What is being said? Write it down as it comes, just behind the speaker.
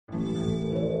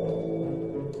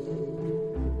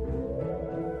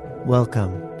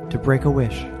Welcome to Break a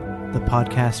Wish, the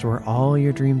podcast where all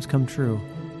your dreams come true,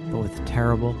 but with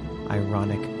terrible,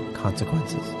 ironic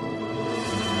consequences.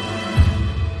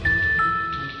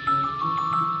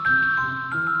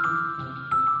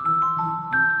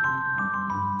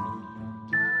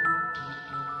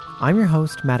 I'm your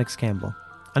host, Maddox Campbell.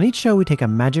 On each show, we take a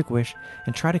magic wish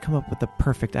and try to come up with the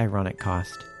perfect ironic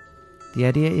cost. The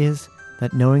idea is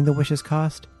that knowing the wish's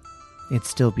cost, it'd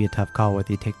still be a tough call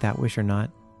whether you take that wish or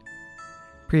not.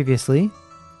 Previously,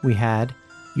 we had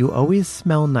You Always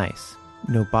Smell Nice,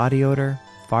 no body odor,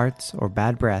 farts, or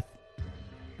bad breath,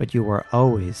 but you were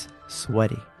always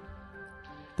sweaty.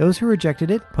 Those who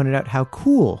rejected it pointed out how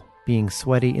cool being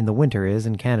sweaty in the winter is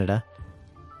in Canada.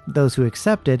 Those who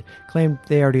accepted claimed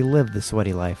they already lived the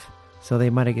sweaty life, so they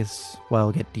might as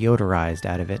well get deodorized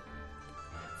out of it.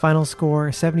 Final score,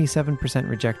 77%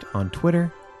 reject on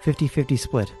Twitter, 50-50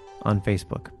 split on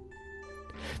Facebook.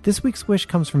 This week's wish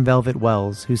comes from Velvet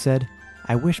Wells, who said,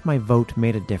 "I wish my vote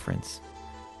made a difference."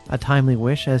 A timely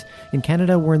wish, as in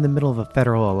Canada we're in the middle of a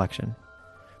federal election.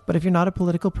 But if you're not a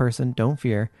political person, don't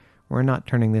fear, we're not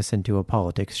turning this into a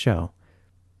politics show.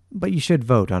 But you should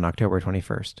vote on October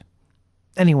 21st.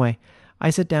 Anyway,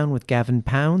 I sit down with Gavin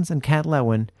Pounds and Kat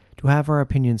Lewin to have our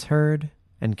opinions heard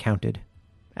and counted,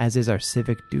 as is our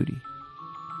civic duty.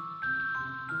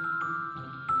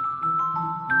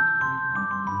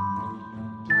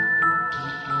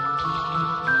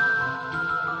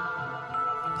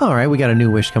 All right, we got a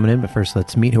new wish coming in, but first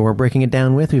let's meet who we're breaking it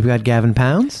down with. We've got Gavin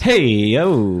Pounds. Hey,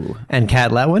 yo. And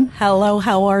Kat Lewin. Hello,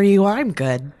 how are you? I'm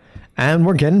good. And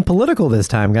we're getting political this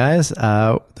time, guys.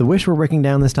 The wish we're breaking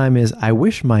down this time is, I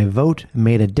wish my vote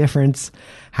made a difference.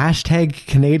 Hashtag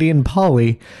Canadian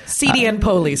Poly. CDN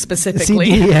Poly, specifically.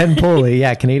 CDN Poly,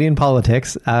 yeah, Canadian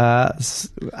politics.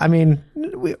 I mean,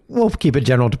 we'll keep it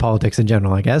general to politics in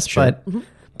general, I guess, Sure. but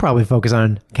probably focus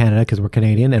on Canada because we're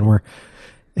Canadian and we're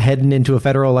heading into a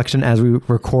federal election as we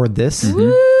record this.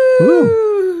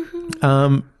 Woo!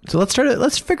 So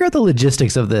let's figure out the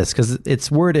logistics of this because it's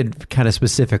worded kind of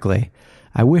specifically.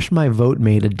 I wish my vote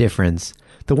made a difference.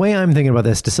 The way I'm thinking about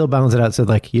this to still balance it out so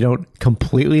like you don't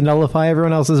completely nullify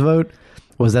everyone else's vote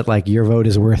was that like your vote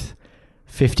is worth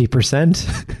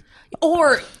 50%.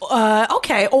 Or,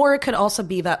 or it could also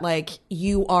be that, like,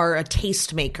 you are a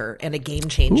tastemaker and a game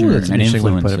changer. Ooh, that's An interesting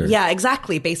way to put influencer. it. Yeah,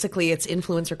 exactly. Basically, it's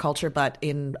influencer culture, but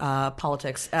in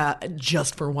politics,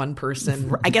 just for one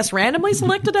person. I guess randomly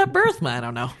selected at birth. I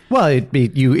don't know. Well, it'd be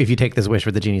if you take this wish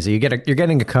for the genie, so you're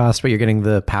getting a cost, but you're getting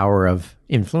the power of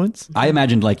influence. I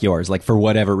imagined like yours, like for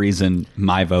whatever reason,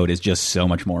 my vote is just so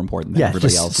much more important than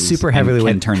everybody just else's. super and heavily can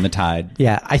weighted. turn the tide.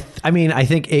 Yeah, I mean, I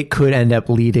think it could end up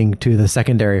leading to the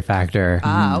secondary factor.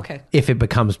 Okay. If it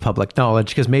becomes public knowledge,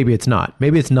 because maybe it's not.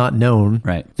 Maybe it's not known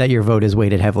Right. that your vote is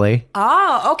weighted heavily.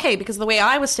 Okay, because the way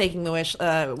I was taking the wish,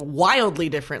 wildly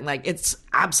different. Like, it's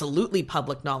absolutely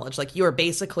public knowledge. Like, you are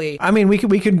basically... I mean, we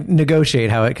could negotiate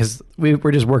how it, because we're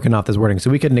just working off this wording, so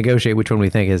we could negotiate which one we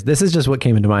think is. This is just what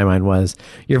came into my mind was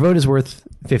your vote is worth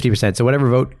 50%. So whatever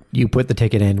vote you put the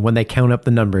ticket in, when they count up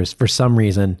the numbers for some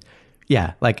reason,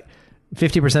 yeah, like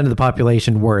 50% of the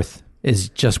population worth is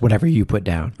just whatever you put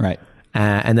down. Right.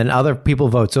 And then other people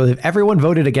vote. So if everyone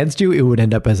voted against you, it would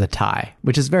end up as a tie,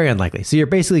 which is very unlikely. So you're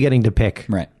basically getting to pick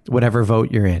Right. whatever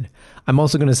vote you're in. I'm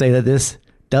also going to say that this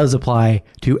does apply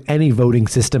to any voting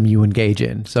system you engage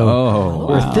in. So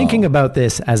we're wow. thinking about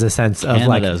this as a sense of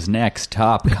like, Canada's next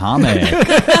top comic.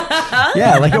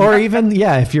 yeah, like, or even,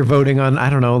 yeah, if you're voting on, I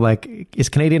don't know, like, is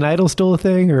Canadian Idol still a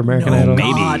thing or American Idol?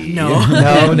 maybe. God,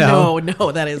 no.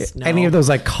 No. That is no. Any of those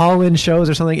like call-in shows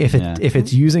or something, if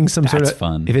it's using some sort That's of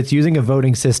fun. if it's using a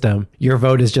voting system, your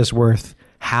vote is just worth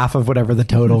half of whatever the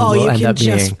total will you end can up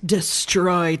just being.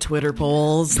 destroy Twitter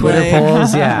polls. Twitter Like-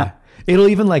 polls, yeah. It'll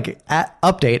even like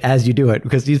update as you do it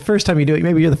because the first time you do it,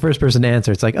 maybe you're the first person to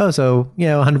answer. It's like, oh, so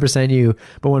 100% you.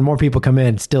 But when more people come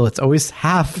in, still it's always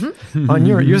half on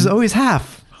yours. Yours is always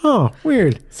half. Oh,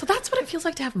 weird. So that's what it feels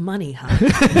like to have money, huh?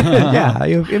 Yeah,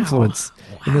 you have influence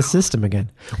in the system again.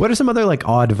 What are some other like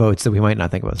odd votes that we might not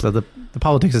think about? So the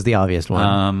politics is the obvious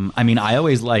one. I mean, I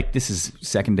always like, this is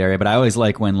secondary, but I always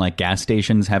like when like gas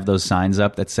stations have those signs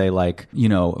up that say like,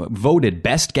 voted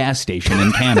best gas station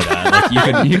in Canada.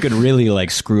 Like you could really like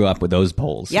screw up with those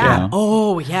polls. Yeah. You know?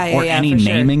 Oh, yeah, Or yeah. any for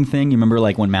sure. naming thing. You remember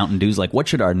like when Mountain Dew's like, what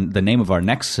should the name of our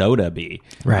next soda be?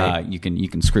 Right. You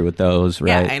can screw with those, right?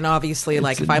 Yeah, and obviously,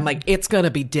 like, if I'm like, it's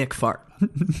gonna be Dick Fart.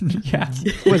 Yeah.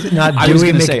 Was it not I was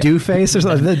Dewey gonna say- McDoofface or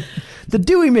something? The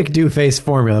Dewey McDoofface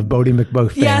formula, Bodie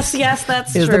McBoatface. Yes,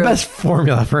 that's is true. the best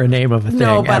formula for a name of a thing.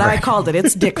 No, but ever. I called it.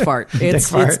 It's Dick Fart. It's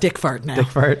Fart. Dick Fart now. Dick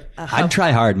Fart. I'd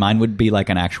try hard. Mine would be like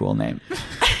an actual name.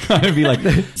 It'd be like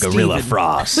Gorilla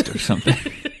Frost or something.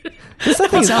 That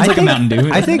sounds like a Mountain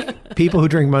Dew. I think people who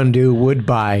drink Mountain Dew would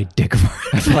buy Dick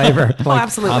flavor. Oh,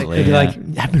 absolutely. probably. They'd be Yeah. like,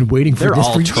 I've been waiting for They're this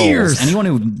all for trolls. years. Anyone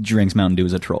who drinks Mountain Dew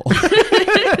is a troll.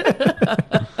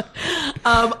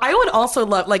 I would also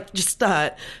love, like, just,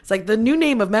 it's like the new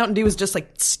name of Mountain Dew is just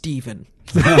like Steven.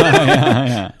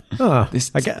 Oh,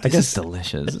 This, I this guess is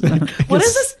delicious. What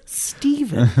is this?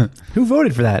 Steven. who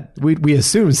voted for that? We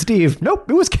assumed Steve. Nope,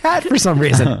 it was Cat for some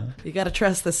reason. You got to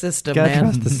trust the system, Gotta man.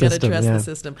 trust the You got to system, trust yeah. the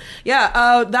system.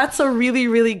 Yeah, that's a really,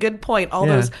 really good point. All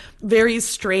Yeah. those very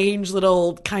strange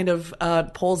little kind of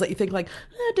polls that you think like,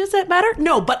 does that matter?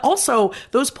 No, but also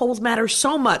those polls matter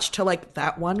so much to like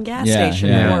that one gas Yeah, station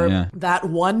yeah, or yeah. that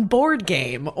one board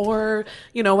game or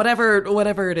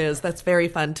whatever it is. That's very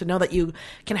fun to know that you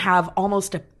can have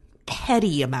almost a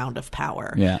petty amount of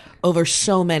power Yeah. over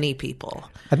so many people.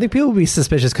 I think people would be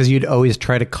suspicious because you'd always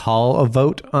try to call a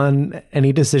vote on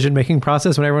any decision-making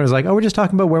process when everyone was like, oh, we're just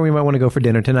talking about where we might want to go for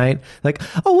dinner tonight. Like,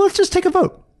 oh, well, let's just take a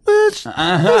vote. Let's just take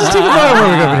a vote on where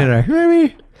we go for dinner.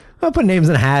 Maybe I'll put names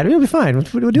in a hat. It'll be fine.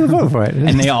 We'll do a vote for it.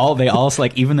 And they all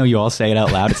like, even though you all say it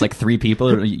out loud, it's like three people.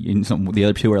 The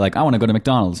other two are like, I want to go to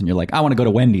McDonald's, and you're like, I want to go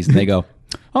to Wendy's, and they go,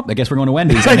 oh, I guess we're going to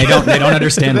Wendy's, and they don't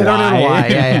understand They why. don't know why.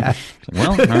 Yeah.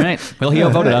 Well, all right. Well, he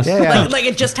outvoted us. Yeah. Like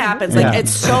it just happens. Like Yeah.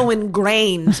 it's so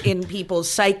ingrained in people's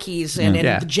psyches and in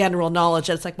Yeah. the general knowledge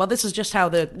that it's like, well, this is just how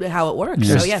it works.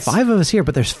 There's So yes, 5 of us here,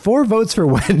 but there's 4 votes for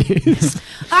Wendy's.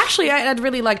 actually, I'd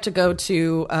really like to go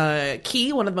to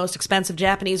Key, one of the most expensive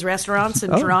Japanese restaurants in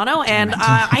Toronto, and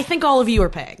I think all of you are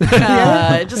paying. I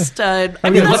mean, that's just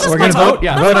we're my gonna vote.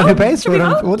 Yeah, Vote on who pays. Should we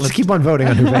vote? We'll just keep on voting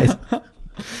on who pays.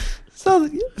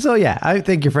 So yeah, I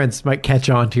think your friends might catch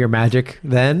on to your magic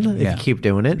then if Yeah. you keep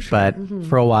doing it. But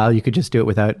for a while, you could just do it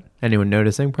without anyone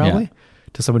noticing, probably. Yeah.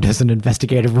 Till someone does an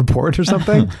investigative report or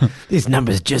something. These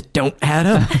numbers just don't add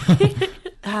up.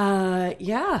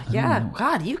 Yeah.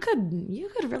 God, you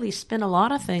could really spin a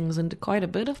lot of things into quite a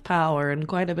bit of power and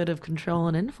quite a bit of control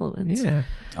and influence. Yeah.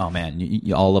 Oh man,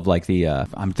 you all of like the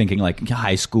I'm thinking like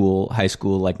high school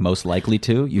like most likely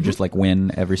to. You just like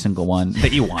win every single one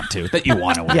that you want to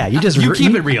win. Yeah, you just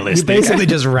keep it realistic. You basically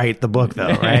just write the book, though,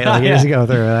 right? Like you just go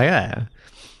through like,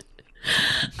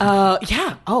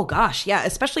 Yeah. Oh gosh. Yeah.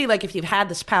 Especially like if you've had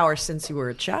this power since you were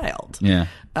a child. Yeah.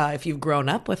 If you've grown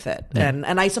up with it, and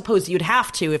I suppose you'd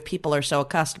have to if people are so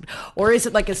accustomed. Or is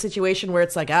it like a situation where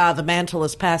it's like, the mantle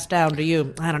is passed down to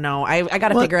you? I don't know. I got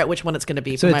to figure out which one it's going to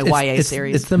be for my YA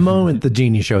series. It's the moment the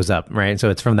genie shows up, right? So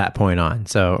it's from that point on.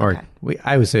 So, or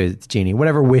I would say it's genie,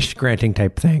 whatever wish granting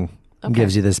type thing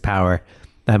gives you this power.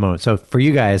 That moment. So for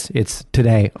you guys, it's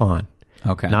today on.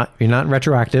 Okay. You're not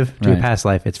retroactive to a Right. past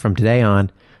life. It's from today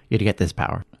on. You to get this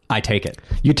power. I take it.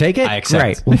 You take it? I accept.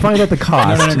 Great. We'll find out the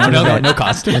cost. No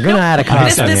cost. We're going to add a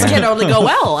cost. this on here. can only go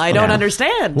well. I don't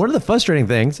understand. One of the frustrating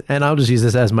things, and I'll just use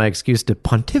this as my excuse to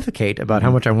pontificate about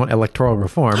how much I want electoral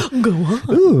reform. Go on.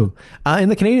 Ooh. In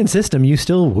the Canadian system, you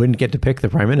still wouldn't get to pick the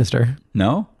prime minister.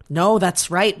 No. No, that's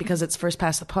right, because it's first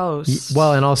past the post.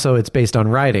 Well, and also it's based on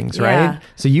ridings, Yeah. right?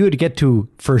 So you would get to,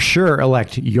 for sure,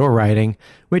 elect your riding,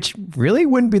 which really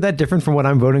wouldn't be that different from what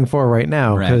I'm voting for right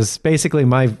now. Right. Because basically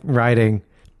my riding,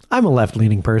 I'm a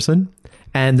left-leaning person,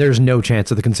 and there's no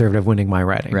chance of the Conservative winning my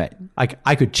riding. Right.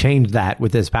 I could change that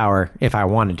with this power if I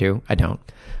wanted to. I don't.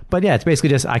 But yeah, it's basically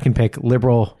just I can pick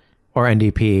Liberal or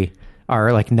NDP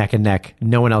are like neck and neck.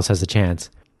 No one else has a chance.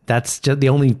 That's just the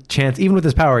only chance. Even with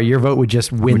this power, your vote would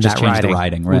just win Would just that change the riding.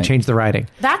 riding, Would right. change the riding.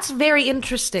 That's very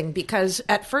interesting because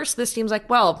at first this seems like,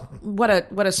 well, what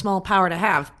a small power to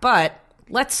have. But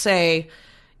let's say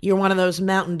you're one of those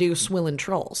Mountain Dew swilling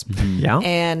trolls. Yeah.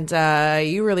 And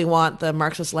you really want the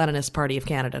Marxist-Leninist Party of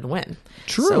Canada to win.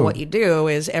 True. So what you do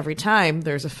is every time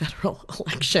there's a federal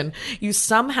election, you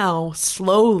somehow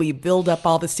slowly build up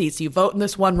all the seats. You vote in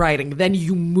this one riding, then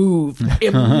you move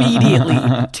immediately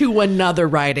to another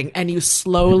riding, and you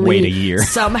slowly Wait a year.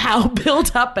 somehow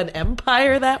build up an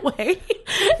empire that way,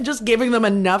 just giving them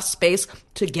enough space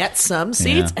to get some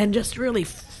seats Yeah. and just really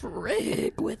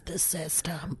frig with the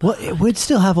system. Well, it would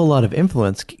still have a lot of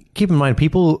influence. Keep in mind,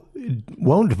 people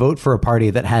won't vote for a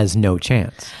party that has no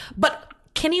chance. But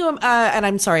can you, and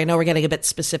I'm sorry, I know we're getting a bit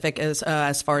specific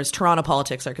as far as Toronto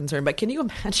politics are concerned, but can you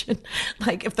imagine,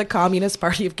 like, if the Communist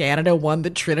Party of Canada won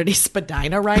the Trinity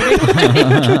Spadina riding?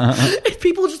 Like,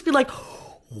 people would just be like,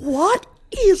 what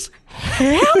is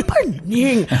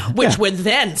happening? Which would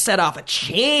then set off a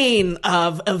chain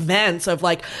of events of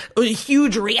like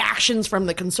huge reactions from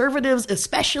the Conservatives,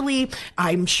 especially.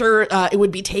 I'm sure it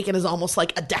would be taken as almost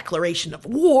like a declaration of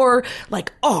war.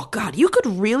 Like, oh God, you could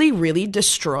really, really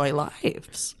destroy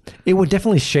lives. It would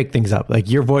definitely shake things up. Like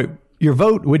your vote your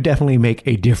vote would definitely make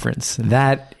a difference.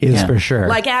 That is Yeah. for sure.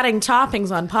 Like adding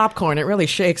toppings on popcorn, it really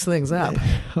shakes things up.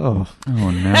 oh, Oh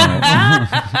no.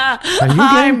 are you getting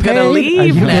I'm paid? gonna leave Are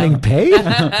you now. getting paid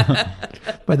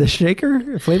by the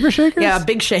shaker, flavor shakers? Yeah,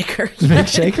 big shaker. Big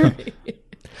shaker.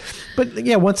 But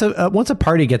yeah, once a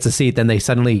party gets a seat, then they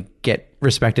suddenly get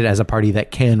respected as a party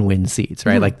that can win seats,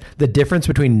 right? Like the difference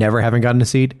between never having gotten a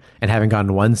seat and having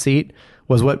gotten one seat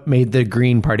was what made the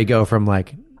Green Party go from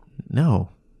like, no,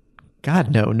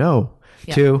 God, no,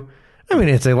 Yeah. to, I mean,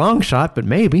 it's a long shot, but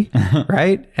maybe,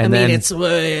 right? And I mean, then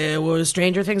it's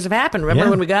stranger things have happened. Remember Yeah.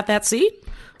 when we got that seat?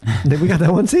 then we got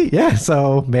that one seat. Yeah.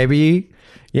 So maybe,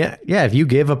 yeah. If you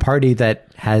give a party that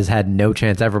has had no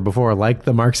chance ever before, like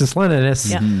the Marxist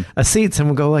Leninists, Yeah. a seat,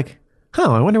 someone will go like,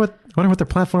 I wonder what their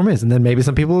platform is. And then maybe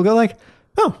some people will go like,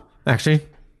 oh, actually,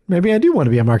 maybe I do want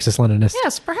to be a Marxist Leninist.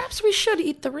 Yes, perhaps we should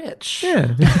eat the rich.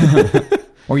 Yeah.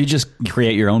 Or you just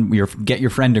create your own. Get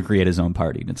your friend to create his own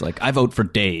party. And it's like, I vote for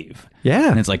Dave. Yeah.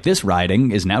 And it's like, this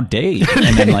riding is now Dave.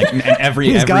 And then like and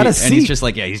He's got a and seat. he's just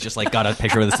like, he's just like got a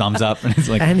picture with a thumbs up. And it's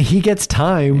like, And he gets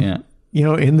time, Yeah.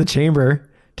 in the chamber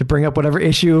to bring up whatever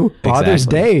issue bothers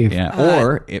exactly. Dave. Yeah.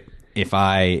 Or if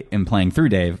I am playing through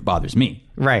Dave, bothers me.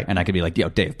 Right. And I could be like, yo,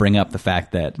 Dave, bring up the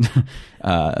fact that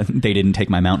they didn't take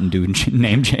my Mountain Dew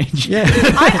name change. Yeah.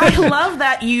 I love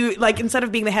that you, like, instead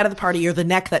of being the head of the party, you're the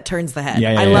neck that turns the head.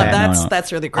 Yeah, I love no.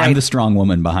 that's really great. I'm the strong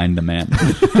woman behind the man.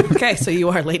 Okay, so you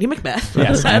are Lady Macbeth.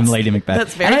 Yes, I'm That's- Lady Macbeth.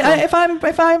 That's very And cool.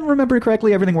 if I remember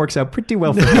correctly, everything works out pretty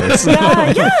well for this.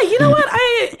 Yeah, you know what?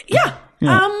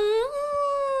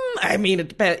 I mean, it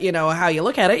depends, how you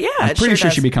look at it. Yeah, I'm it pretty sure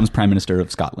does. she becomes Prime Minister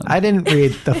of Scotland. I didn't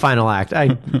read the final act.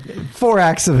 4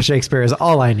 acts of Shakespeare is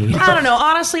all I need. I don't know.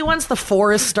 Honestly, once the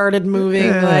forest started moving,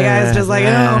 like I was just like,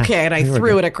 oh, okay, and I Here we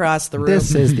threw go. it across the room.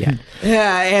 This is the end.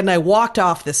 Yeah, and I walked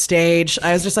off the stage.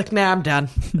 I was just like, nah, I'm done.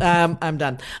 I'm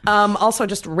done. Also,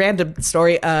 just random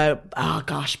story.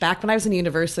 Back when I was in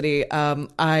university,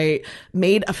 I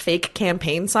made a fake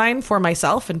campaign sign for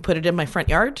myself and put it in my front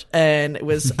yard. And it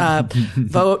was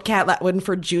vote Cat Latwin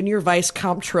for Junior Vice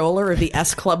Comptroller of the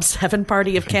S Club 7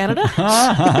 Party of Canada. And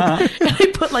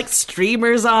I put like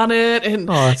streamers on it and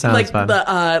Oh, that sounds like fun.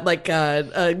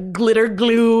 the glitter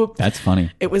glue. That's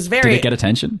funny. It was Did very it get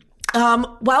attention?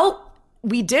 well,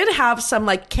 we did have some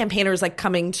like campaigners like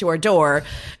coming to our door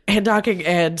and talking,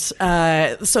 and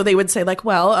so they would say like,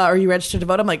 "Well, are you registered to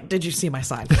vote?" I'm like, "Did you see my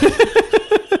sign?"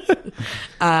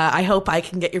 I hope I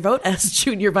can get your vote as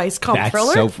junior vice That's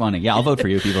comptroller. so funny. Yeah, I'll vote for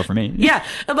you if you vote for me. Yeah,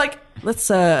 I'm like, let's.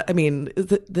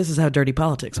 This is how dirty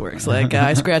politics works. Like,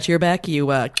 I scratch your back,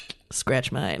 you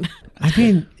scratch mine. I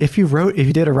mean, if you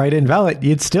did a write-in ballot,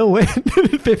 you'd still win.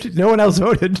 No one else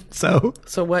voted, so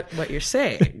So what you're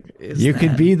saying is you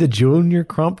could that- be the junior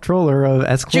comptroller of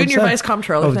S Club Junior 7. vice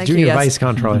comptroller, Oh, thank you, junior yes. vice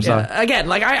comptroller. Sorry. Yeah, again,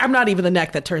 like I'm not even the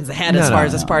neck that turns the head as No, far no,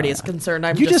 as this party is concerned.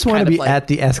 I'm You just want kind to of be like, at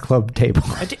the S Club table.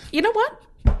 You know what?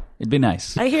 It'd be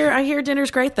nice. I hear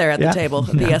dinner's great there at Yeah. the table,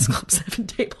 the S Club 7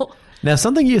 table. Now,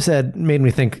 something you said made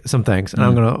me think some things, and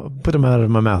I'm going to put them out of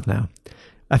my mouth now.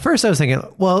 At first, I was thinking,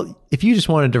 well, if you just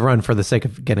wanted to run for the sake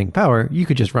of getting power, you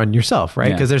could just run yourself, right?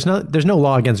 Yeah. Because there's no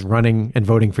law against running and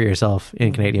voting for yourself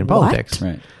in Canadian politics.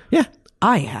 Right. Yeah.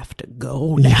 I have to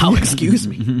go now. Excuse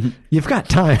me. You've got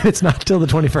time. It's not till the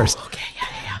 21st. Okay,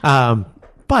 yeah.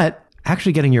 But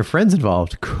actually getting your friends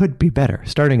involved could be better.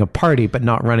 Starting a party, but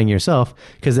not running yourself,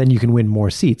 because then you can win more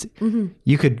seats.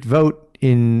 You could vote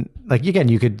in, like, again,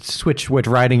 you could switch which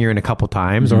riding you're in a couple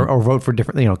times, or vote for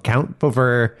different, vote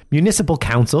for municipal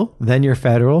council, then your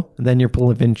federal, then your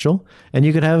provincial, and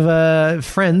you could have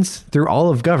friends through all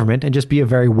of government and just be a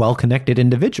very well-connected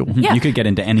individual. Yeah. You could get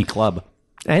into any club.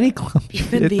 Any club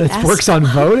Even the that S works on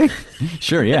voting.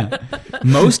 Sure, yeah.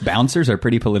 Most bouncers are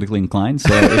pretty politically inclined.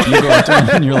 So if you go up to them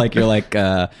and you're like,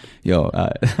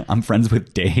 I'm friends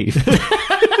with Dave.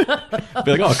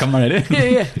 Be like, oh, come on in.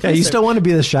 Yeah, you still want to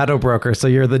be the shadow broker, so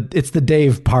it's the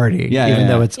Dave party, Yeah, even yeah,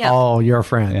 though yeah. it's all your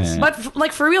friends. Yeah. But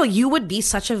like for real, you would be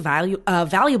such a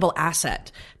valuable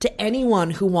asset to anyone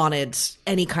who wanted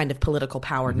any kind of political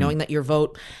power, knowing that your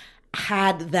vote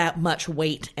had that much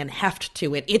weight and heft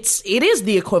to it. It is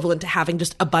the equivalent to having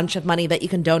just a bunch of money that you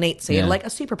can donate, say, Yeah. like a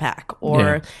super PAC or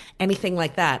Yeah. anything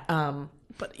like that.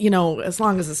 But as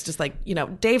long as it's just like,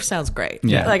 Dave sounds great.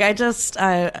 Yeah. Like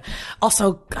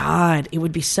also, God, it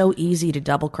would be so easy to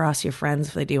double cross your friends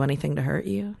if they do anything to hurt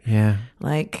you. Yeah.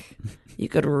 Like, you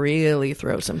could really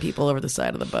throw some people over the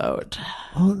side of the boat.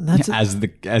 Well, that's As the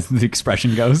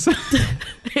expression goes.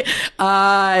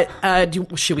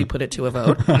 Should we put it to a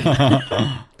vote?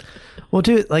 well,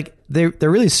 too. Like they're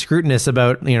really scrutinous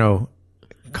about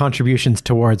contributions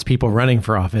towards people running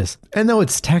for office. And though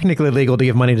it's technically legal to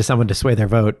give money to someone to sway their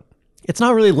vote, it's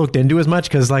not really looked into as much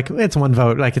because like it's one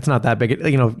vote, like it's not that big.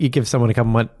 You know, you give someone a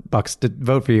couple bucks to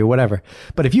vote for you, whatever.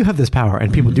 But if you have this power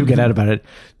and people do get out about it,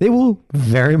 they will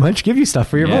very much give you stuff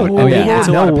for your vote. Oh, And yeah. they It's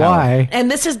a will lot know of power. why.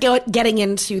 And this is getting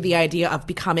into the idea of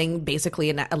becoming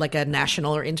basically like a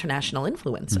national or international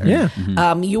influencer.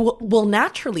 Yeah. You will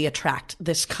naturally attract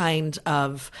this kind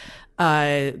of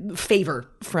favor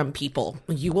from people.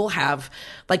 You will have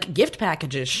like gift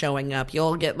packages showing up.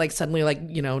 You'll get like suddenly like,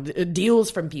 you know, deals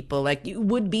from people. Like you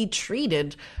would be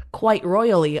treated quite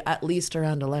royally, at least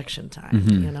around election time,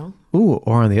 you know? Ooh,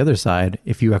 or on the other side,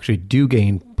 if you actually do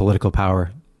gain political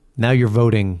power, now you're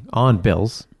voting on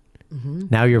bills.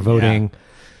 Now you're voting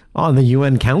on the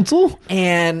UN Council.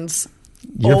 And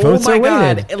Your votes my are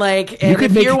God. weighted. Like, You and could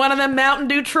if make- you're one of them Mountain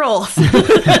Dew trolls,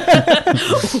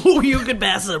 ooh, you could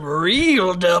pass some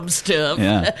real dumb stuff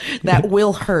Yeah. that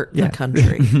will hurt the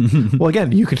country. Well,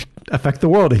 again, you could affect the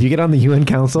world if you get on the UN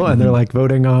Council and they're like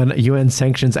voting on UN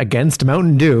sanctions against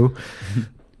Mountain Dew.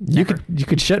 You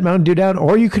could shut Mountain Dew down,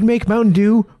 or you could make Mountain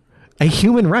Dew a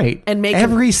human right, And make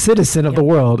every citizen of the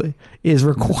world is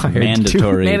required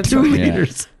Mandatory. to 2 Mandatory.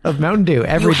 liters of Mountain Dew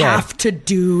every You day. have to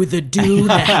do the do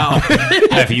now.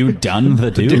 Have you done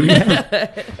the do?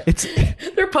 It's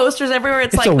There are posters everywhere.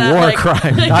 It's it's like a that. war like,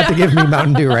 crime not to give me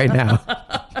Mountain Dew right now.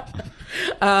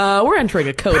 we're entering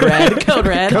a code red. Code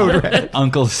red. Code red.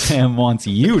 Uncle Sam wants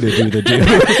you to do the do.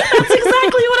 That's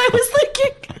exactly what I was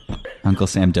thinking. Uncle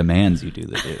Sam demands you do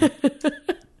the do.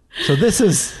 So this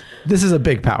is a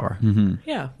big power,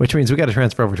 Yeah. which means we got to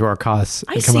transfer over to our costs.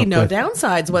 I and come see up no with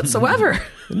downsides whatsoever.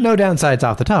 no downsides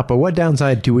off the top. But what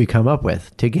downside do we come up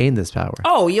with to gain this power?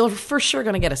 Oh, you're for sure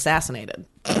going to get assassinated.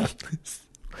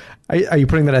 Are you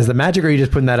putting that as the magic, or are you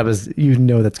just putting that up as you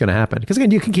know that's going to happen? Because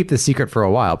again, you can keep this secret for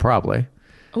a while, probably.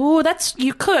 Oh,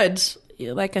 you could.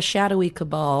 Like a shadowy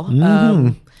cabal.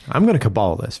 I'm going to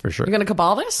cabal this for sure. You're going to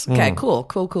cabal this? Okay, cool.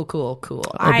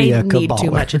 I'll be I a need too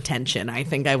caballer. much attention. I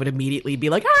think I would immediately be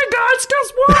like, hey guys,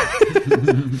 guess what?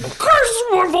 Guess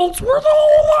my vote's worth a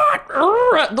whole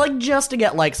lot. Like just to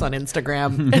get likes on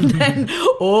Instagram. And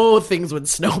then, things would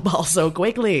snowball so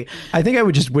quickly. I think I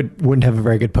wouldn't have a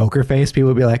very good poker face. People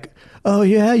would be like, "Oh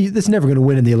yeah, this is never going to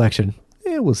win in the election."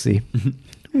 Yeah, we'll see.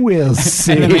 We'll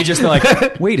see. And then we just be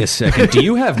like, wait a second, do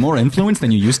you have more influence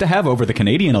than you used to have over the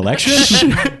Canadian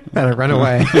election? Better run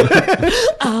away.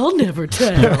 I'll never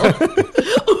tell.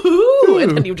 Ooh,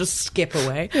 and then you just skip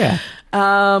away. Yeah.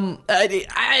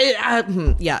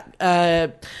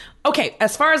 Okay,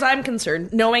 as far as I'm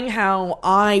concerned, knowing how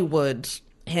I would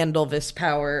handle this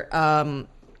power,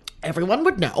 everyone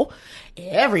would know.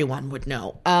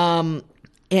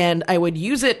 And I would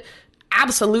use it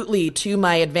absolutely to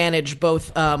my advantage,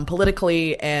 both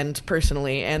politically and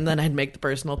personally. And then I'd make the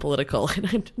personal political, and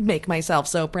I'd make myself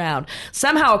so proud.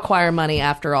 Somehow acquire money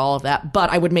after all of that,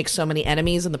 but I would make so many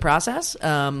enemies in the process.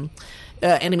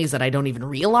 Enemies that I don't even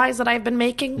realize that I've been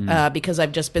making because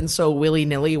I've just been so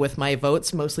willy-nilly with my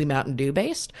votes, mostly Mountain Dew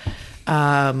based.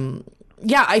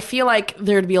 Yeah, I feel like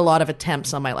there'd be a lot of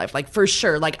attempts on my life. Like for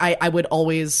sure, like I would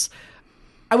always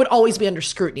be under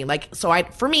scrutiny. Like, so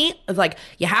for me, it's like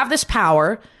you have this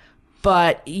power,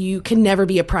 but you can never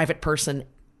be a private person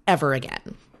ever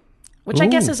again. Which I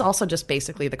guess Ooh. is also just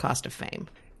basically the cost of fame.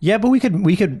 Yeah, but we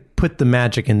could put the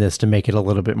magic in this to make it a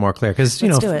little bit more clear, because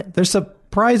Let's do it. there's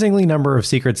surprisingly number of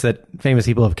secrets that famous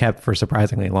people have kept for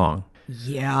surprisingly long.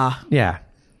 Yeah. Yeah.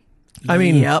 I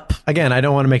mean, Yep. again, I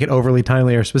don't want to make it overly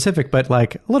timely or specific, but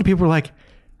like a lot of people were like,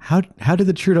 how did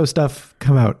the Trudeau stuff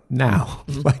come out now?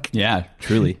 Like, Yeah,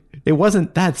 truly. it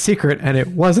wasn't that secret, and it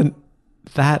wasn't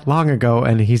that long ago,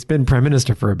 and he's been prime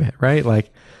minister for a bit, right?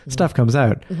 Like stuff comes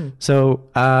out. So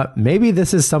maybe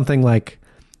this is something like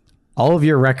all of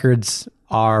your records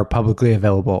are publicly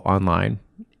available online,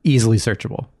 easily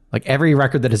searchable. Like every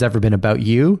record that has ever been about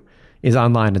you is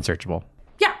online and searchable.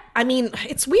 Yeah. I mean,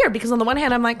 it's weird because on the one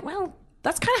hand, I'm like, well,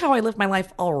 that's kind of how I live my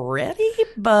life already,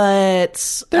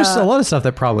 but There's a lot of stuff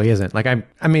that probably isn't. Like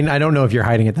I mean, I don't know if you're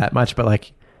hiding it that much, but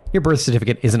like your birth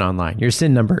certificate isn't online. Your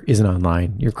SIN number isn't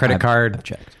online. Your credit card. I've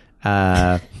checked.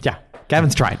 Yeah.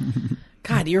 Gavin's tried.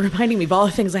 God, you're reminding me of all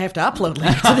the things I have to upload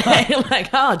later today. I'm like,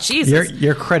 oh, Jesus.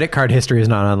 Your credit card history is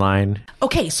not online.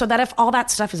 Okay, so that if all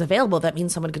that stuff is available, that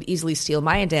means someone could easily steal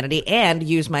my identity and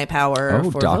use my power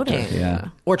Oh, for doctor, voting. yeah.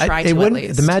 Or try It to at wouldn't.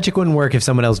 least. The magic wouldn't work if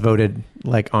someone else voted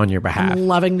like on your behalf. I'm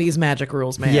loving these magic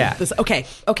rules, man. Yeah.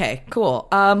 Okay, cool.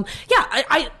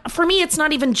 I for me, it's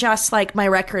not even just like my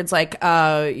records, like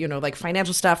like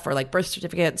financial stuff or like birth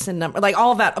certificates and number, like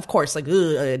all of that. Of course, like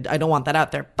I don't want that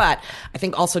out there. But I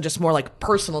think also just more like like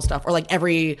personal stuff or like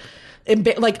every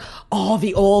like all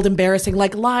the old embarrassing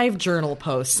like live journal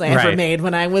posts I ever made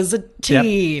when I was a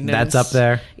teen. Yep, that's up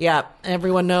there. Yeah,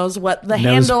 everyone knows what the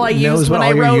handle I used when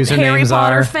I wrote Harry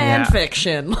Potter fan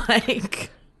fiction.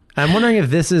 Like, I'm wondering if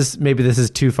this is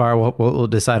too far. We'll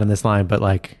decide on this line, but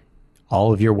like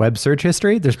all of your web search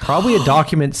history, there's probably a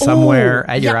document somewhere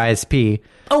at your ISP.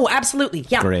 Oh, absolutely.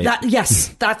 Yeah. Great.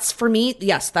 That's for me.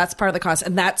 Yes, that's part of the cost.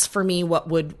 And that's for me what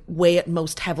would weigh it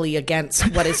most heavily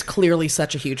against what is clearly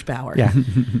such a huge power. Yeah.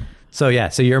 So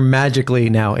you're magically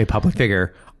now a public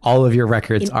figure. All of your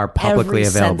records are publicly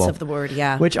every available. Sense of the word,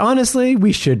 yeah. Which honestly,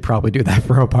 we should probably do that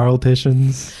for our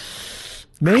politicians.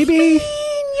 Maybe.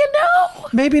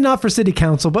 Maybe not for city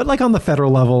council, but like on the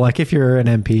federal level, like if you're an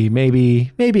MP,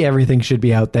 maybe everything should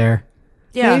be out there.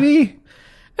 Yeah. Maybe.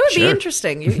 It would be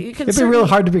interesting. You can It'd be real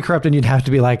hard to be corrupt, and you'd have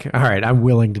to be like, all right, I'm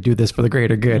willing to do this for the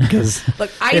greater good because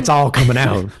it's all coming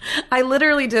out. I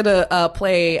literally did a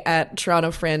play at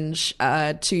Toronto Fringe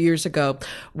 2 years ago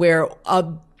where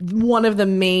one of the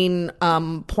main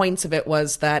points of it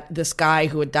was that this guy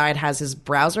who had died has his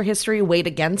browser history weighed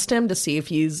against him to see if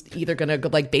he's either going to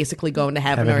like basically go into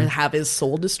heaven or have his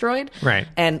soul destroyed. Right.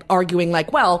 And arguing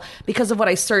like, well, because of what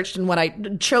I searched and what I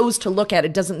chose to look at,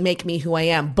 it doesn't make me who I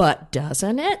am. But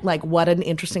doesn't it? Like, what an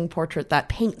interesting portrait that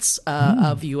paints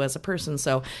of you as a person.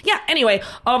 So, yeah, anyway,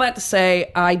 all that to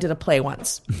say, I did a play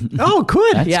once. Oh,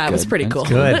 good. It was pretty cool.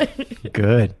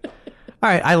 Good. All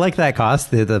right, I like that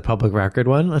cost, the public record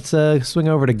one. Let's swing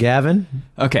over to Gavin.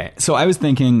 Okay, so I was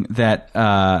thinking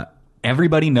that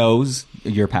everybody knows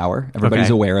your power.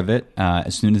 Everybody's aware of it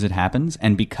as soon as it happens.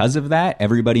 And because of that,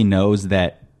 everybody knows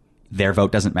that their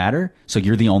vote doesn't matter. So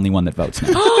you're the only one that votes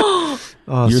now.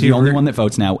 You're the only one that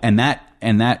votes now. And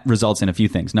that results in a few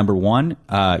things. Number one,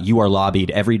 you are lobbied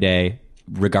every day,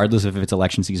 regardless of if it's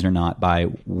election season or not, by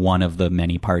one of the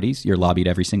many parties. You're lobbied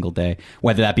every single day,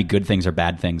 whether that be good things or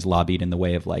bad things, lobbied in the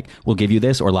way of like, we'll give you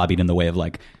this, or lobbied in the way of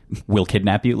like, we'll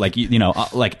kidnap you. Like,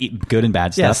 like good and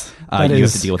bad stuff. Yes, you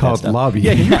have to deal with that stuff.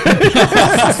 Lobbying.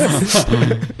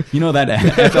 You know that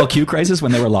FLQ crisis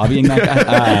when they were lobbying that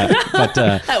guy? But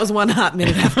that was one hot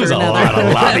minute after another. A lot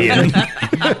of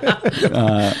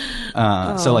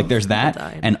lobbying. So like there's that.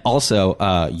 And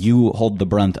also you hold the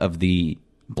brunt of the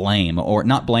blame, or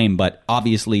not blame, but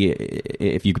obviously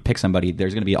if you could pick somebody,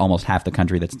 there's going to be almost half the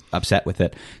country that's upset with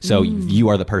it. So you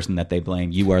are the person that they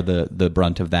blame. You are the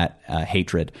brunt of that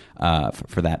hatred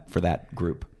for that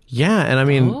group. Yeah, and I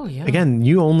mean, again,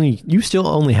 you still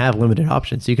only have limited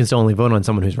options. You can still only vote on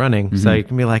someone who's running. Mm-hmm. So you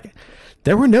can be like,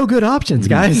 there were no good options,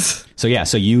 guys. So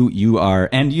you are,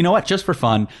 and you know what? Just for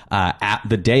fun,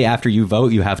 the day after you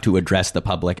vote, you have to address the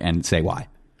public and say why.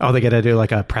 Oh, they got to do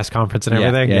like a press conference and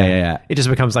everything? Yeah. It just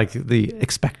becomes like the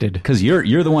expected. Because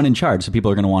you're the one in charge, so people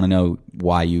are going to want to know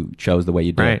why you chose the way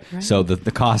you did. Right. So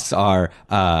the costs are,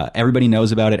 everybody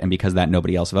knows about it, and because that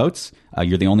nobody else votes,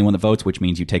 you're the only one that votes, which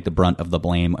means you take the brunt of the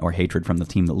blame or hatred from the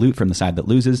team from the side that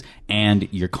loses,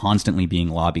 and you're constantly being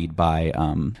lobbied by,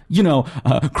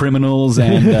 criminals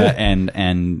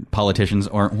and politicians,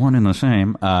 or one and the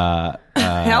same,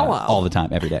 all the time,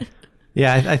 every day.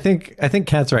 Yeah, I think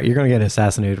Kat's right. You're going to get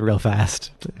assassinated real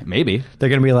fast. Maybe. They're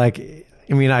going to be like,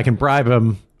 I can bribe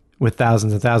them with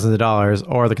thousands and thousands of dollars,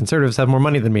 or the conservatives have more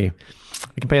money than me.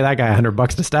 I can pay that guy $100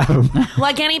 to stab him.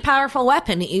 Like any powerful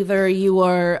weapon, either you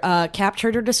are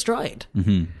captured or destroyed.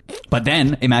 Mm-hmm. But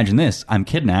then, imagine this. I'm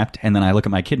kidnapped, and then I look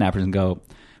at my kidnappers and go,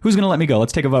 who's going to let me go?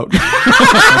 Let's take a vote.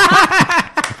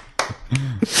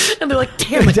 And they're like,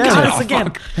 damn it, got us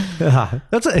again.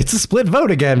 It's a split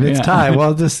vote again. It's time.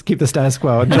 Well, just keep the status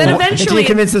quo. And then eventually... Until you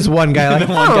convince this one guy,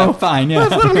 like, fine, yeah.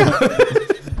 Let's let him go.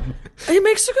 He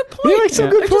makes a good point. He makes some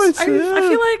good points.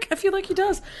 I feel like he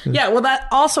does. Yeah, well, that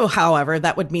also, however,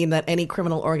 that would mean that any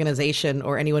criminal organization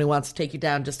or anyone who wants to take you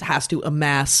down just has to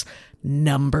amass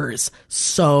numbers.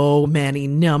 So many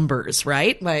numbers,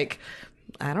 right? Like,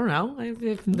 I don't know.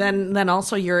 Then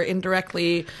also you're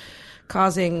indirectly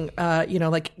causing,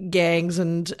 like gangs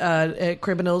and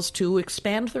criminals to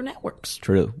expand their networks.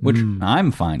 True, which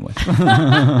I'm fine with.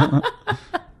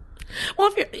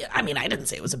 Well, I didn't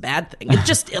say it was a bad thing. It's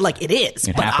just like it is,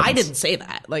 but happens. I didn't say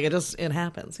that. Like it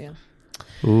happens. Yeah.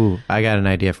 Ooh, I got an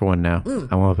idea for one now.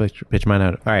 I want to pitch mine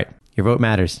out. All right, your vote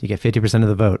matters. You get 50% of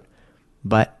the vote,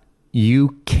 but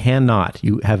you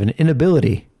have an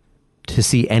inability to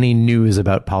see any news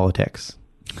about politics.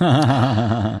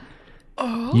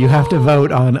 You have to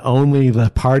vote on only the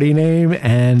party name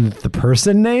and the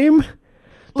person name.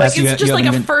 Like it's just like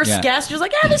a first guess. You're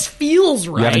just like, this feels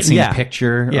right. You haven't seen a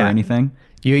picture or anything?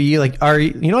 You like are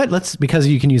you know what? Let's because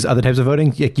you can use other types of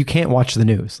voting. You can't watch the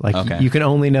news. Like Okay. you can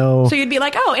only know. So you'd be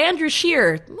like, oh, Andrew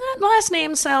Scheer. That last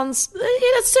name sounds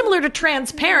similar to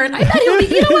transparent. I bet he'll be,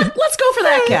 you know what? Let's go for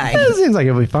that guy. It seems like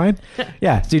it'll be fine.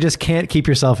 Yeah, so you just can't keep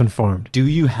yourself informed. Do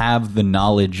you have the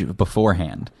knowledge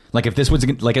beforehand? Like if this was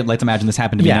like, let's imagine this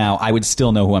happened to me Yeah. now, I would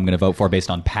still know who I'm going to vote for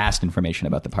based on past information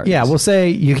about the parties. Yeah, we'll say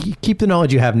you keep the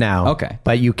knowledge you have now. Okay.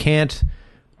 But you can't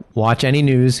watch any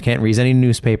news, can't read any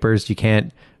newspapers, you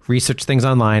can't research things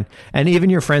online, and even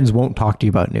your friends won't talk to you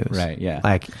about news. Right, yeah.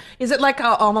 Like, Is it like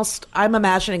almost, I'm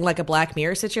imagining like a Black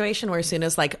Mirror situation where as soon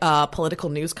as like political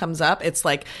news comes up, it's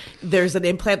like there's an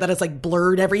implant that has like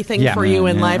blurred everything Yeah. for you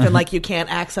in Yeah. life, and like you can't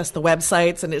access the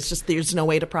websites, and it's just there's no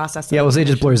way to process it. yeah, we'll say it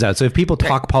just blurs out. So if people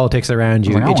talk politics around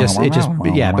you, it just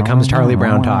becomes Charlie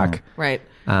Brown talk. Right.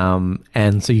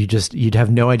 And so you'd have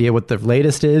no idea what the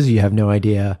latest is. You have no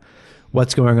idea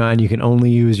what's going on. You can only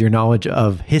use your knowledge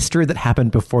of history that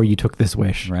happened before you took this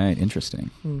wish Right,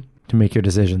 interesting. to make your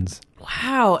decisions.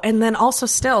 Wow. And then also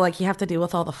still like you have to deal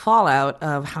with all the fallout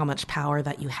of how much power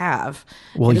that you have.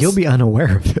 Well, It is- you'll be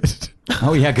unaware of it.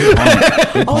 Oh yeah, good point.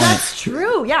 Good Oh, point. that's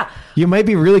true. Yeah. You might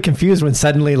be really confused when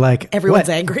suddenly, like, Everyone's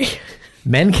what? angry.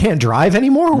 Men can't drive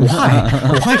anymore?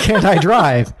 Why? Why can't I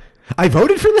drive? I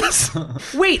voted for this?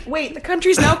 Wait, the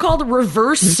country's now called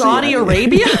reverse Saudi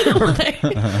Arabia?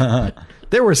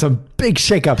 There were some big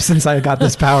shakeups since I got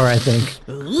this power, I think.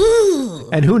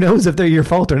 And who knows if they're your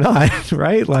fault or not,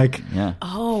 right? Like, Yeah.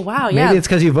 Oh, wow. maybe Yeah. it's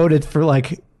because you voted for,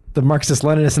 like, the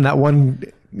Marxist-Leninists in that one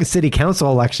city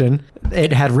council election.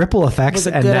 It had ripple effects, Was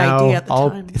a and good now idea at the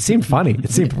time. it seemed funny. It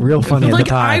seemed real funny at Like the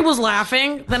time. I was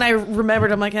laughing, then I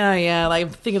remembered. I'm like, oh yeah.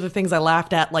 Like think of the things I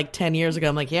laughed at like 10 years ago.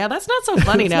 I'm like, yeah, that's not so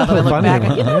funny now that I not look funny back.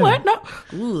 anymore. You know Yeah. what?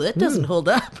 No, ooh, that doesn't hold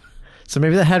up. So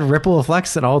maybe that had ripple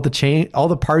effects, and all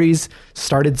the parties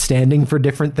started standing for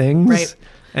different things, Right.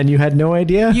 And you had no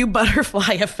idea. You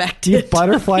butterfly affected. You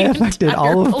butterfly the affected entire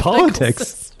all of political politics.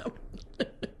 system.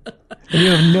 And you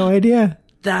have no idea.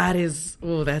 That is,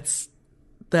 oh, that's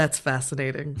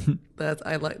fascinating.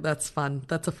 That's fun.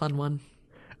 That's a fun one.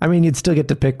 I mean, you'd still get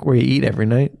to pick where you eat every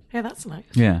night, Yeah, that's nice.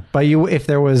 Yeah. but if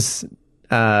there was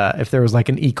like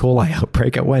an E. coli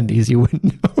outbreak at Wendy's, you wouldn't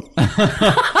know.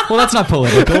 Well, that's not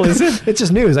political, is it? It's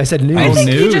just news. I said news. I think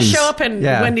you just news. show up and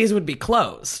Yeah. Wendy's would be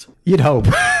closed. You'd hope.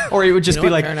 Or it would just You know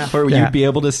be what? like, Fair enough. or Yeah. you'd be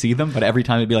able to see them, but every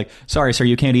time it'd be like, sorry, sir,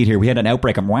 you can't eat here. We had an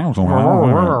outbreak of wow.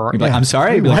 You'd be like, I'm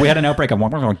sorry. You'd be like, we had an outbreak of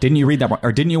wow. Didn't you read that?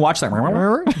 Or didn't you watch that?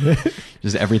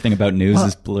 Just everything about news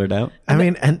is blurred out. I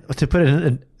mean, and to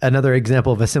put another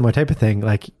example of a similar type of thing,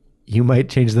 like you might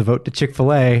change the vote to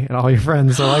Chick-fil-A, and all your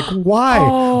friends are like, "Why?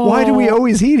 Why do we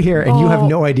always eat here?" And you have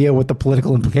no idea what the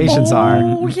political implications are.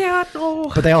 Oh yeah,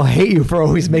 no. But they all hate you for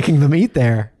always making them eat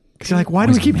there. Because you're like, why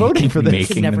do we keep voting for this?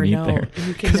 making never them eat know. there.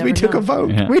 You can Because we never took know. a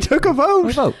vote. Yeah. We took a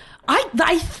vote.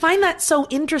 I find that so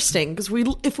interesting because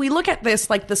if we look at this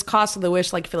like this cost of the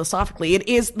wish like philosophically, it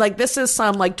is like this is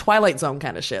some like Twilight Zone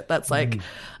kind of shit that's like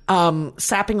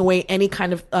sapping away any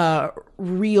kind of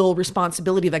real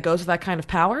responsibility that goes with that kind of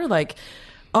power. Like,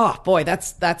 oh boy,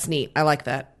 that's neat. I like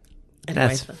that. Anyway,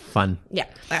 That's fun. yeah,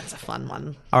 that's a fun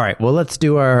one. All right. Well, let's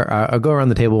do I'll go around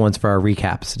the table once for our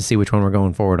recaps to see which one we're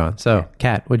going forward on. So,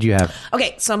 Kat, what'd you have?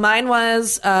 Okay, so mine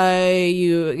was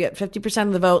you get 50%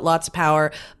 of the vote, lots of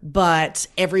power, but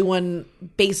everyone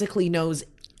basically knows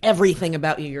everything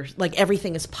about you. You're, like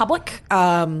everything is public,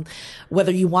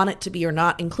 whether you want it to be or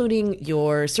not, including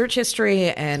your search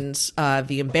history and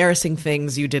the embarrassing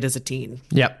things you did as a teen.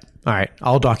 Yep. All right.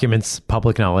 All documents,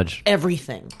 public knowledge.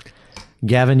 Everything.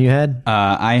 Gavin, you had?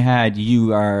 I had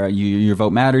your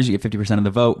vote matters. You get 50% of the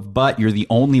vote, but you're the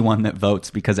only one that votes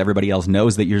because everybody else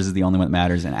knows that yours is the only one that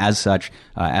matters, and as such,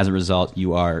 as a result,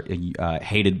 you are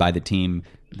hated by the team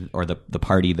or the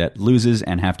party that loses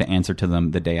and have to answer to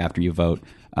them the day after you vote.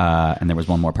 And there was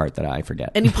one more part that I forget.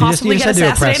 And you possibly get had to do a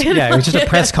press. assassinated. Yeah, it was just a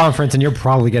press conference, and you're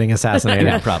probably getting assassinated.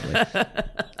 Yeah, probably.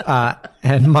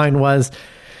 And mine was,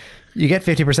 you get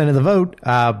 50% of the vote,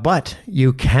 but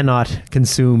you cannot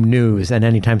consume news. And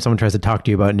anytime someone tries to talk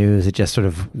to you about news, it just sort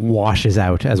of washes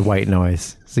out as white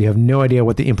noise. So you have no idea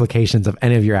what the implications of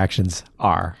any of your actions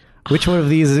are. Which one of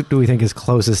these do we think is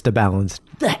closest to balanced?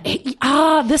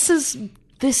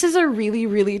 This is a really,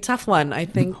 really tough one. I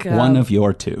think One of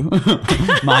your two.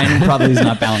 Mine probably is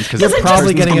not balanced because You're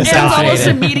probably getting ends almost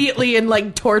assassinated. immedially in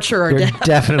like torture or You're death.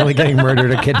 definitely getting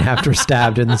murdered or kidnapped or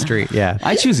stabbed in the street. Yeah.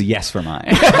 I choose a yes for mine.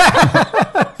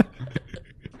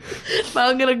 If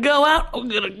I'm gonna go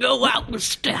out with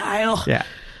style. Yeah.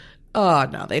 Oh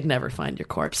no, they'd never find your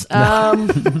corpse.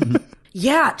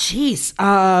 Yeah, geez.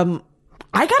 I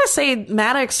gotta say,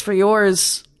 Maddox, for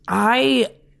yours,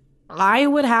 I I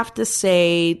would have to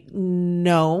say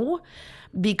no,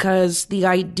 because the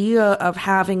idea of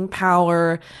having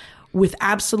power with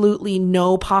absolutely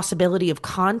no possibility of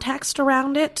context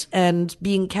around it and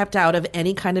being kept out of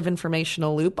any kind of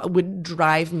informational loop would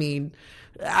drive me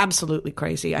absolutely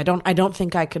crazy. I don't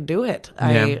think I could do it.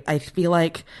 Yeah. I feel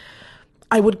like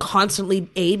I would constantly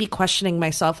be questioning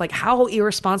myself, like, how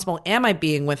irresponsible am I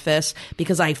being with this?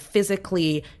 Because I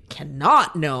physically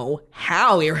cannot know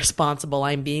how irresponsible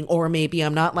I'm being, or maybe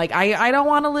I'm not. Like, I don't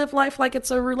want to live life like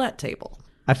it's a roulette table.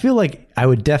 I feel like I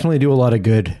would definitely do a lot of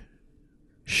good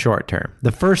short term.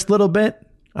 The first little bit,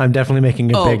 I'm definitely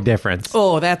making a big difference.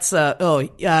 Oh, that's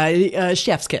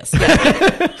chef's kiss.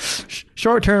 Yeah.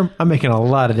 Short term, I'm making a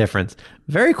lot of difference.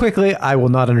 Very quickly, I will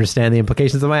not understand the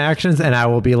implications of my actions, and I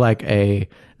will be like a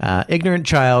ignorant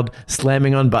child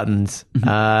slamming on buttons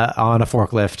on a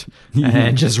forklift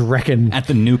and just wrecking At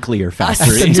the nuclear A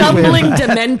factory. stumbling,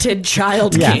 demented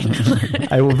child king.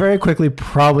 I will very quickly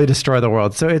probably destroy the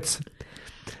world. So it's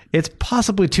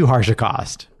possibly too harsh a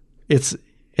cost. It's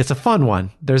a fun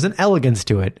one. There's an elegance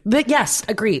to it. Yes,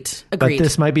 agreed. But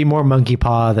this might be more monkey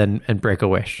paw than Break a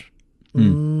Wish.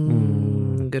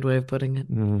 Good way of putting it.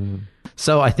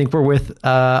 So I think we're with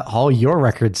all your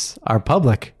records are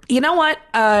public. You know what?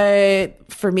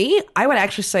 For me, I would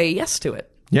actually say yes to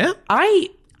it. Yeah? I've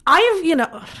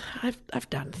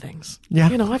done things. Yeah.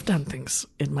 I've done things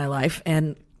in my life,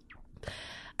 and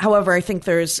however, I think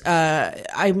there's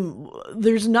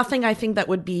nothing I think that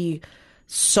would be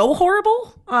so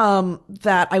horrible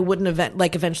that I wouldn't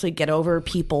eventually get over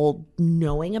people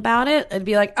knowing about it. I'd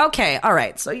be like, okay, all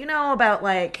right, so you know about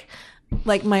like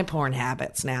my porn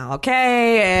habits now,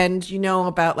 okay? And you know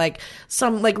about like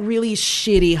some like really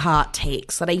shitty hot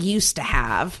takes that I used to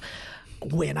have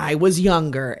when I was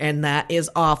younger, and that is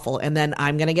awful. And then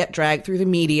I'm going to get dragged through the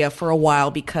media for a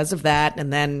while because of that.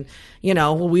 And then, we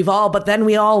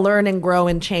all learn and grow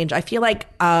and change. I feel like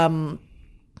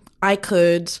I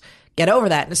could get over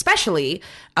that. And especially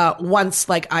once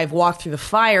like I've walked through the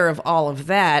fire of all of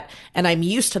that and I'm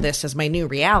used to this as my new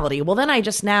reality, well, then I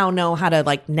just now know how to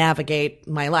like navigate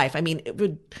my life. I mean, it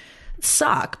would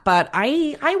suck, but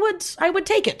I would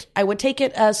take it. I would take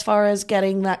it as far as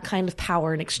getting that kind of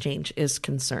power in exchange is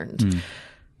concerned.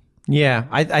 Yeah,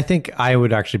 I think I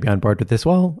would actually be on board with this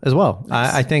as well.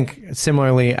 I think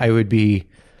similarly, I would be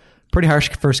pretty harsh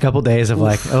first couple days of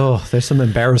like, oh, there's some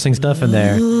embarrassing stuff in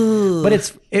there. But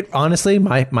it honestly,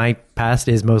 my past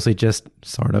is mostly just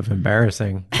sort of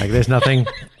embarrassing. Like there's nothing.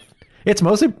 It's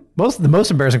the most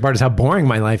embarrassing part is how boring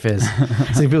my life is.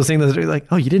 So people seeing those, like,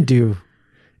 oh, you didn't do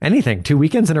anything. 2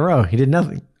 weekends in a row, you did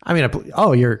nothing. I mean,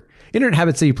 your internet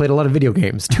habits say you played a lot of video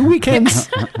games. 2 weekends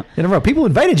in a row. People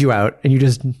invited you out and you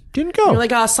just didn't go. You're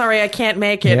like, oh, sorry, I can't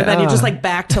make it. Yeah. And then you're just like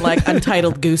back to like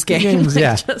Untitled Goose Game. Like,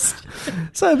 yeah. just...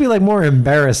 So it'd be like more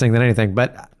embarrassing than anything.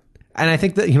 And I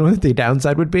think that, what the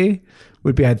downside would be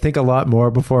I'd think a lot more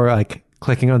before like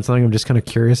clicking on something I'm just kind of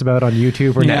curious about on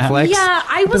YouTube or Netflix. Yeah,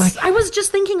 I was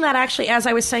just thinking that actually as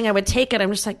I was saying I would take it.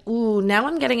 I'm just like, ooh, now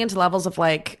I'm getting into levels of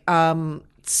like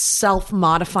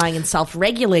self-modifying and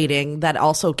self-regulating that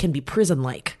also can be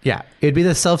prison-like. Yeah, it'd be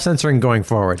the self-censoring going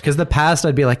forward. Because the past,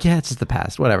 I'd be like, yeah, it's just the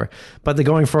past, whatever. But the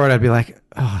going forward, I'd be like,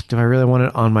 oh, do I really want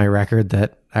it on my record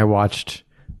that I watched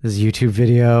this YouTube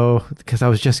video because I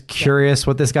was just curious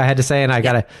what this guy had to say, and I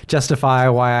gotta justify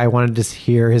why I wanted to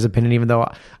hear his opinion, even though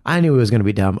I knew it was going to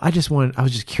be dumb. I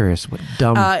was just curious what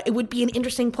dumb. It would be an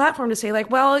interesting platform to say like,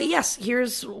 well, yes,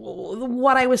 here's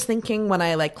what I was thinking when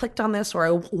I like clicked on this, or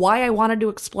why I wanted to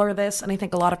explore this, and I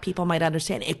think a lot of people might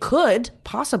understand. It could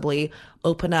possibly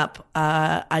open up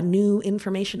a new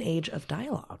information age of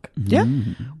dialogue. Yeah,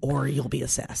 or you'll be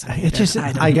assassinated. It's just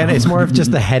I get it. It's more of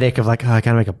just the headache of like, I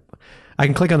gotta I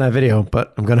can click on that video,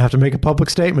 but I'm going to have to make a public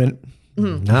statement. All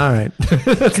right.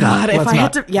 God, if I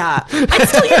had to, yeah. I'd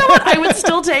still, you know what? I would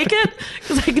still take it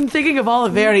because I can thinking of all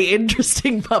the very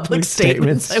interesting public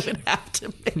statements I would have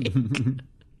to make.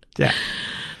 Yeah.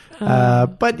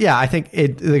 But yeah, I think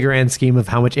the grand scheme of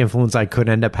how much influence I could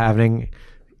end up having,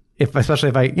 especially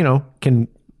if I, can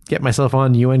get myself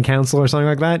on UN Council or something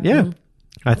like that. Yeah.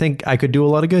 I think I could do a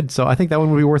lot of good. So I think that one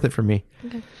would be worth it for me.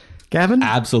 Okay. Gavin?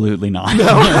 Absolutely not. No.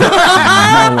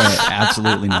 No way.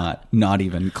 Absolutely not. Not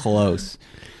even close.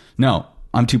 No,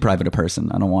 I'm too private a person.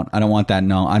 I don't want that.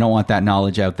 No, I don't want that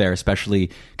knowledge out there,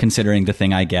 especially considering the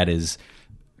thing I get is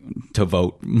to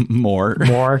vote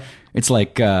more. It's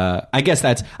like, I guess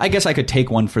I could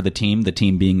take one for the team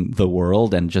being the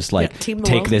world, and just like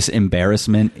take this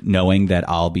embarrassment knowing that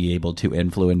I'll be able to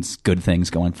influence good things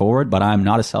going forward, but I'm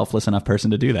not a selfless enough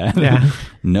person to do that. Yeah.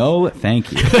 No,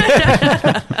 thank you.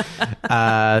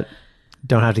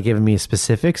 don't have to give me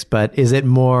specifics, but is it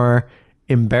more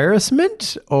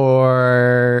embarrassment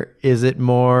or is it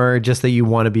more just that you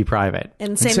want to be private?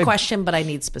 And same question, but I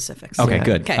need specifics. Okay, Yeah.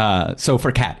 good. Okay. So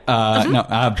for Kat,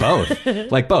 no,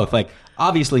 both. Both. Like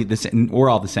obviously, we're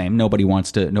all the same. Nobody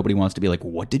wants to be like,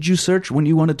 what did you search when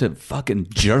you wanted to fucking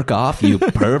jerk off, you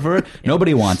pervert?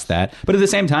 Nobody wants that. But at the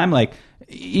same time, like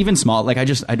even small, like I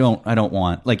don't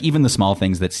want like even the small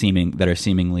things that are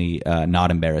seemingly not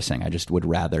embarrassing. I just would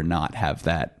rather not have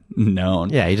that known.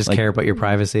 Yeah, you just like, care about your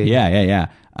privacy. Yeah.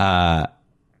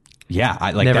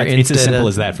 I like Never that. It's as Insta'd simple a-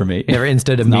 as that for me. Never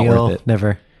Insta'd a It's not meal. worth it.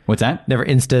 Never Never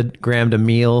Instagrammed a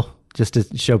meal just to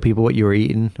show people what you were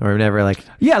eating, or never like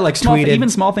Yeah, like small, tweeted, even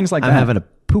small things like I'm that. having a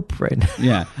poop right now.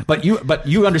 Yeah, but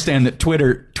you understand that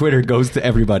Twitter goes to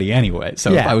everybody anyway. So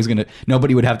if Yeah. I was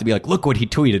nobody would have to be like, look what he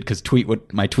tweeted, because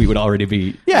my tweet would already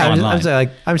be Yeah, online.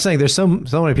 I'm saying there's so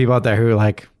many people out there who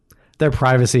like their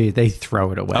privacy, they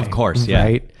throw it away. Of course, yeah.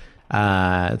 Right.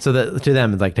 So that to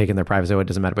them, like taking their privacy away, it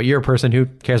doesn't matter. But you're a person who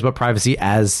cares about privacy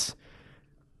as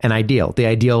an ideal. The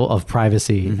ideal of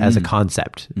privacy as a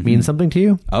concept means something to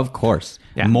you. Of course,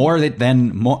 Yeah. more than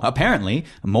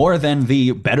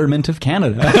the betterment of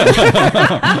Canada.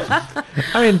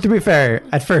 I mean, to be fair,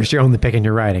 at first you're only picking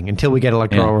your riding until we get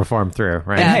electoral Yeah. reform through,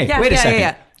 right? Yeah. Hey, wait a second.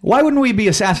 yeah. Why wouldn't we be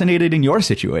assassinated in this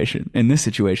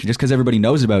situation, just because everybody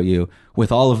knows about you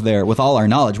with all our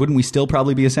knowledge? Wouldn't we still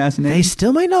probably be assassinated? They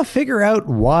still might not figure out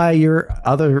why your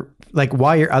other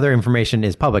information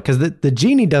is public, because the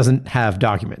genie doesn't have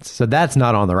documents, so that's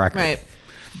not on the record. Right.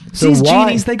 So These why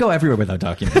genies, they go everywhere without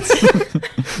documents.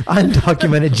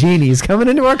 undocumented genies coming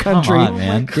into our country, on,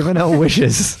 man. giving out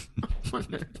wishes?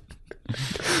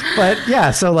 But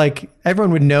yeah, so like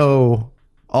everyone would know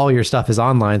all your stuff is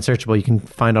online, searchable. You can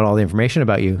find out all the information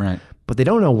about you, Right. But they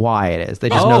don't know why it is. They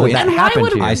just Oh, know that yeah. that And happened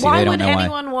to you. I see. Why They don't would know why.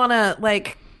 anyone want to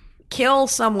like kill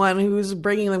someone who's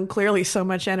bringing them clearly so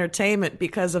much entertainment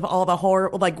because of all the horror,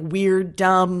 like weird,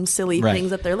 dumb, silly Right. things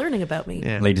that they're learning about me?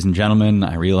 Yeah. Ladies and gentlemen,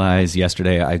 I realized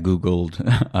yesterday I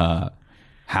Googled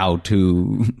how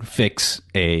to fix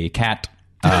a cat.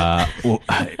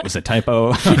 It was a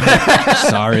typo.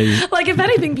 Sorry. Like, if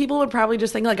anything, people would probably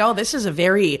just think like, "Oh, this is a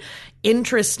very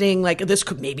interesting. Like, this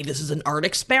is an art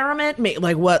experiment.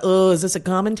 Like, what? Oh, is this a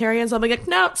commentary on something?" Like,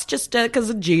 no, it's just because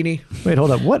of Genie. Wait,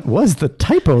 hold up. What was the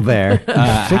typo there? Fix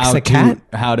how a cat?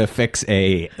 How to fix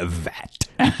a vat.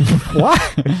 What?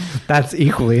 That's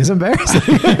equally as embarrassing.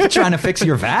 Trying to fix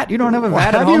your vat? You don't have a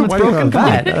vat How at do you- home that's why do you broken?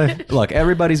 have a Come on. vat? Look,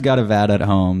 everybody's got a vat at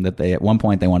home that at one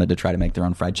point they wanted to try to make their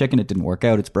own fried chicken. It didn't work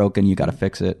out. It's broken. You got to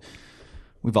fix it.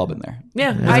 We've all been there.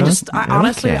 Yeah,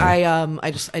 honestly,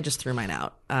 I just threw mine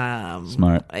out.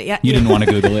 Smart. Yeah, You didn't want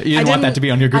to Google it. You didn't want that to be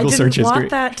on your Google search I didn't history. want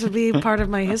that to be part of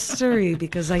my history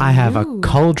because I have a knew.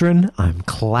 cauldron. I'm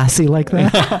classy like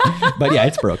that. But yeah,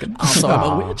 it's broken. Also,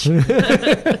 I'm a witch.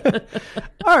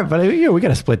 All right, but we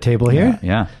got a split table here.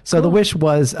 Yeah. So the wish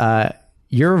was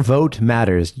your vote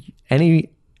matters. Any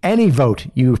vote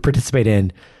you participate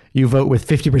in, you vote with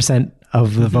 50%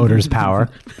 of the voters' power.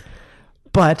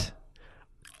 But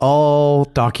all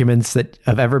documents that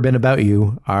have ever been about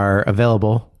you are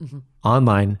available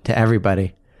online to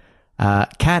everybody.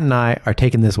 Kat and I are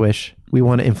taking this wish. We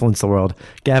want to influence the world.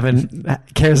 Gavin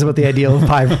cares about the ideal of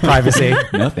privacy.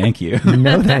 No, thank you.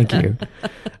 No, thank you.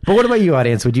 But what about you,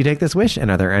 audience? Would you take this wish?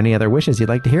 And are there any other wishes you'd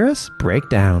like to hear us break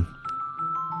down?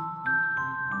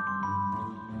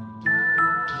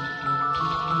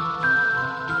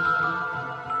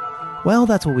 Well,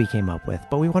 that's what we came up with,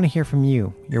 but we want to hear from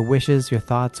you. Your wishes, your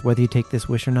thoughts, whether you take this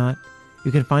wish or not.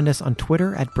 You can find us on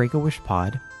Twitter at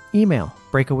BreakAWishPod, email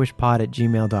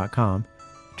breakawishpod@gmail.com,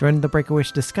 join the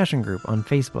Break-A-Wish discussion group on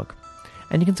Facebook,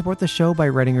 and you can support the show by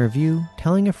writing a review,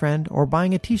 telling a friend, or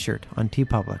buying a t-shirt on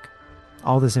TeePublic.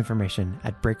 All this information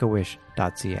at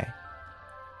breakawish.ca.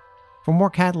 For more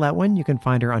Kat Letwin, you can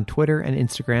find her on Twitter and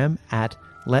Instagram at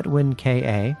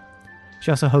LetwinKA. She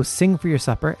also hosts Sing for Your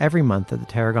Supper every month at the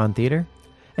Tarragon Theatre,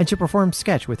 and she performs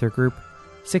sketch with her group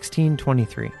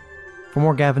 1623. For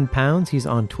more Gavin Pounds, he's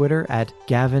on Twitter at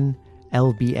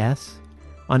GavinLBS,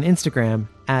 on Instagram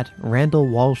at Randall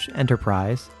Walsh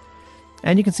Enterprise,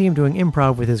 and you can see him doing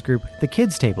improv with his group The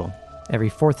Kids Table every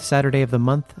fourth Saturday of the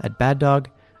month at Bad Dog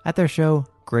at their show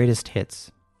Greatest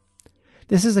Hits.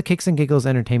 This is a Kicks and Giggles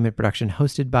entertainment production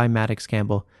hosted by Maddox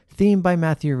Campbell, theme by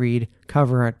Matthew Reed,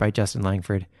 cover art by Justin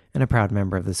Langford, and a proud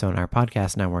member of the Sonar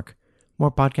Podcast Network. More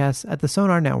podcasts at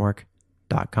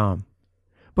thesonarnetwork.com.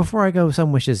 Before I go,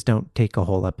 some wishes don't take a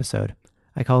whole episode.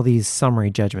 I call these summary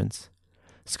judgments.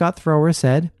 Scott Thrower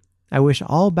said, "I wish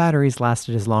all batteries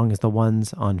lasted as long as the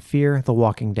ones on Fear the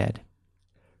Walking Dead."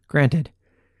 Granted,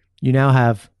 You now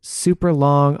have super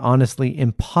long, honestly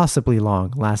impossibly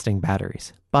long lasting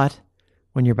batteries. But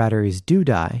when your batteries do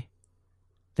die,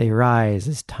 they rise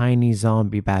as tiny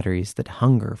zombie batteries that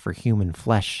hunger for human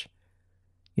flesh.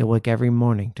 You'll wake every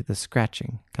morning to the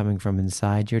scratching coming from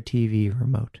inside your TV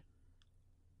remote.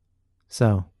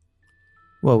 So,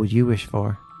 what would you wish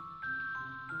for?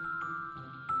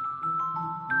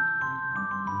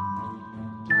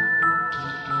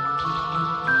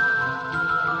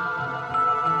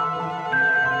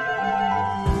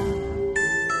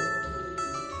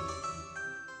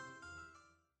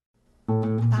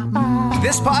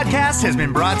 This podcast has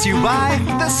been brought to you by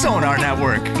the Sonar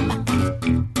Network.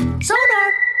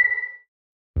 Sonar!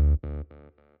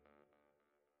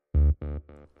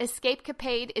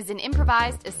 Escapecapade is an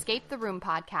improvised escape the room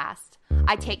podcast.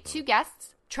 I take two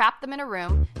guests, trap them in a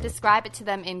room, describe it to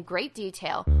them in great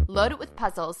detail, load it with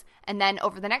puzzles, and then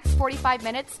over the next 45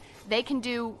 minutes, they can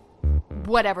do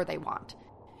whatever they want.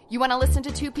 You want to listen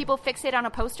to two people fixate on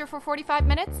a poster for 45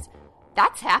 minutes?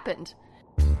 That's happened.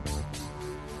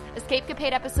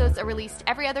 Escapecapade episodes are released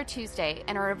every other Tuesday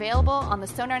and are available on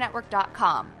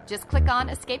thesonarnetwork.com. Just click on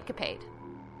Escapecapade.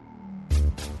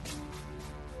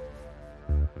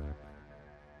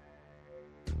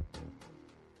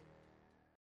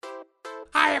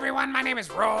 Hi everyone, my name is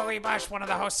Rolly Bush, one of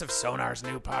the hosts of Sonar's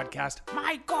new podcast,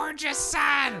 My Gorgeous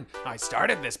Son. I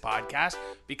started this podcast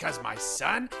because my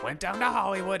son went down to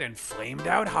Hollywood and flamed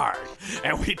out hard,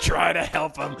 and we try to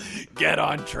help him get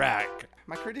on track.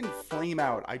 My career didn't flame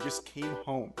out. I just came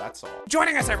home. That's all.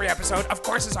 Joining us every episode, of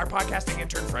course, is our podcasting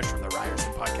intern fresh from the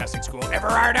Ryerson Podcasting School,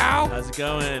 Everardo. How's it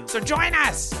going? So join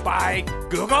us by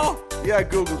Google. Yeah,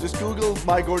 Google. Just Google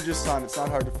My Gorgeous Son. It's not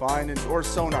hard to find. Or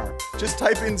Sonar. Just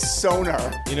type in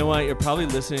Sonar. You know what? You're probably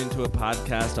listening to a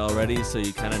podcast already, so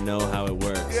you kind of know how it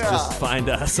works. Yeah. Just find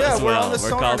us Yeah, as we're well. on the We're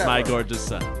Sonar called My Network. Gorgeous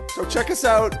Son. So check us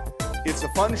out. It's a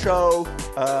fun show.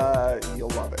 You'll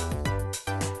love it.